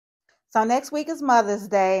So next week is Mother's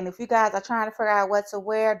Day, and if you guys are trying to figure out what to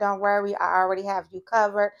wear, don't worry, I already have you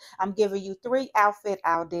covered. I'm giving you 3 outfit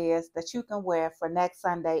ideas that you can wear for next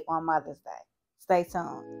Sunday on Mother's Day. Stay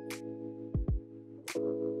tuned.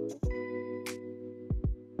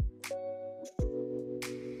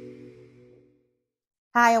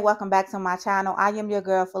 Hi, and welcome back to my channel. I am your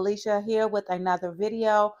girl Felicia here with another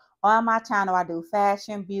video. On my channel, I do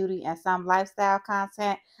fashion, beauty, and some lifestyle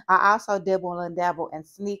content. I also dibble and dabble in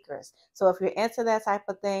sneakers. So if you're into that type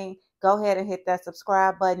of thing, go ahead and hit that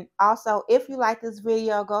subscribe button. Also, if you like this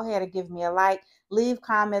video, go ahead and give me a like. Leave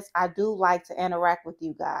comments. I do like to interact with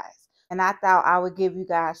you guys. And I thought I would give you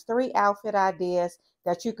guys 3 outfit ideas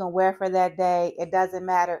that you can wear for that day. It doesn't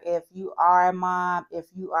matter if you are a mom, if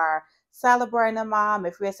you are celebrating a mom,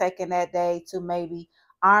 if you're taking that day to maybe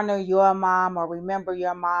honor your mom or remember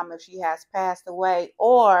your mom if she has passed away,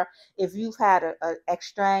 or if you've had an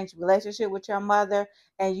estranged relationship with your mother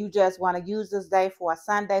and you just want to use this day for a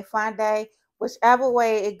Sunday fun day. Whichever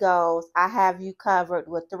way it goes, I have you covered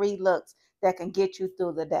with 3 looks that can get you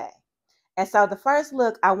through the day. And so the first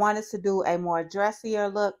look, I wanted to do a more dressier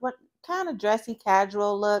look, what kind of dressy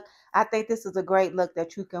casual look. I think this is a great look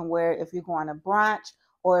that you can wear if you're going to brunch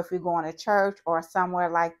or if you're going to church or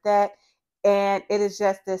somewhere like that. And it is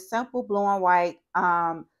just this simple blue and white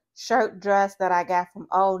shirt dress that I got from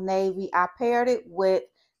Old Navy. I paired it with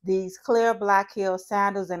these clear black heel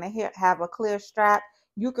sandals, and they have a clear strap.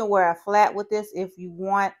 You can wear a flat with this if you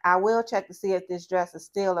want. I will check to see if this dress is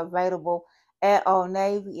still available at Old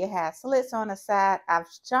Navy. It has slits on the side. I've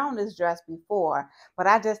shown this dress before, but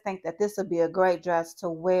I just think that this would be a great dress to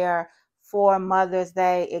wear for Mother's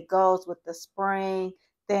Day. It goes with the spring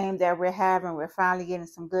theme that we're having. We're finally getting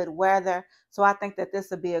some good weather. So I think that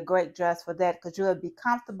this would be a great dress for that because you'll be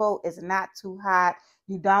comfortable. It's not too hot.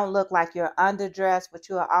 You don't look like you're underdressed, but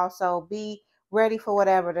you'll also be ready for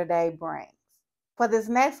whatever the day brings. For this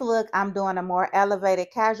next look, I'm doing a more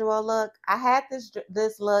elevated casual look. I had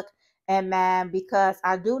this look in mind because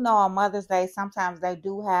I do know on Mother's Day, sometimes they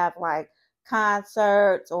do have like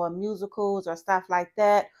concerts or musicals or stuff like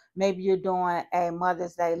that. Maybe you're doing a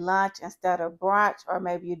Mother's Day lunch instead of brunch, or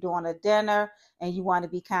maybe you're doing a dinner and you want to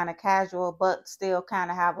be kind of casual but still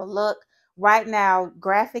kind of have a look. Right now,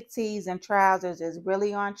 graphic tees and trousers is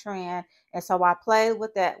really on trend. And so I played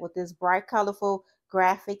with that with this bright, colorful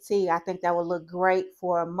graphic tee. I think that would look great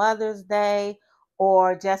for Mother's Day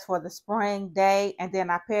or just for the spring day. And then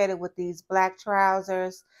I paired it with these black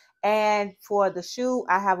trousers. And for the shoe,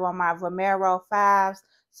 I have on my Vomero 5s.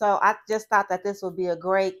 So I just thought that this would be a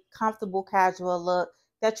great, comfortable, casual look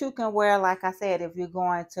that you can wear, like I said, if you're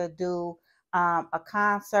going to do a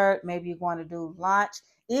concert, maybe you're going to do lunch.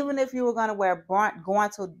 Even if you were going to wear going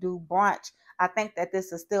to do brunch, I think that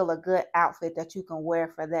this is still a good outfit that you can wear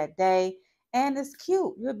for that day. And it's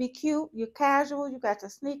cute. You'll be cute. You're casual. You got your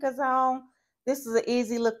sneakers on. This is an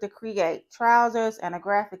easy look to create. Trousers and a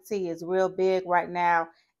graphic tee is real big right now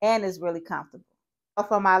and is really comfortable. So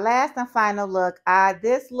for my last and final look,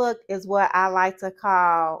 this look is what I like to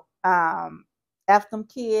call F them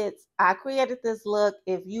kids. I created this look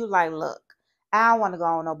if you like, look, I don't want to go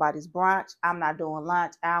on nobody's brunch. I'm not doing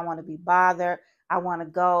lunch. I don't want to be bothered. I want to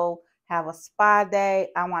go have a spa day.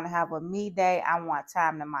 I want to have a me day. I want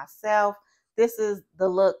time to myself. This is the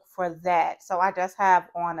look for that. So I just have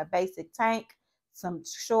on a basic tank, some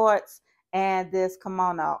shorts, and this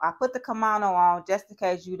kimono. I put the kimono on just in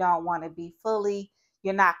case you don't want to be fully,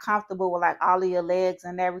 you're not comfortable with like all of your legs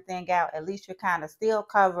and everything out. At least you're kind of still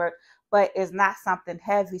covered, but it's not something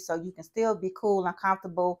heavy, so you can still be cool and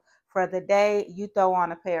comfortable for the day. You throw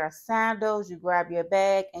on a pair of sandals, you grab your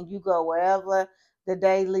bag, and you go wherever the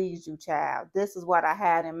day leads you, child. This is what I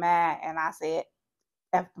had in mind, and I said,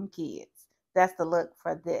 F them kids. That's the look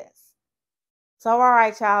for this. So, all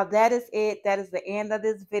right, y'all, that is it. That is the end of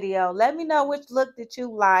this video. Let me know which look that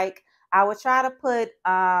you like. I will try to put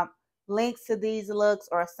links to these looks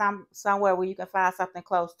or somewhere where you can find something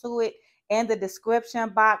close to it in the description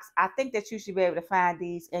box. I think that you should be able to find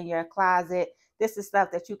these in your closet. This is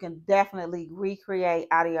stuff that you can definitely recreate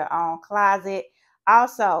out of your own closet.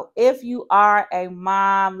 Also, if you are a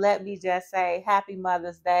mom, let me just say happy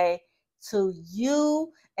Mother's Day to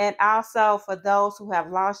you. And also for those who have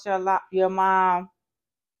lost your mom,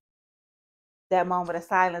 that moment of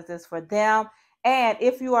silence is for them. And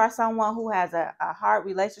if you are someone who has a hard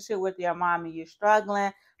relationship with your mom and you're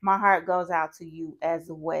struggling, my heart goes out to you as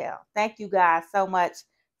well. Thank you guys so much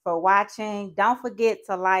for watching. Don't forget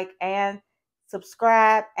to like and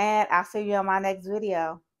subscribe, and I'll see you on my next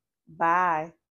video. Bye.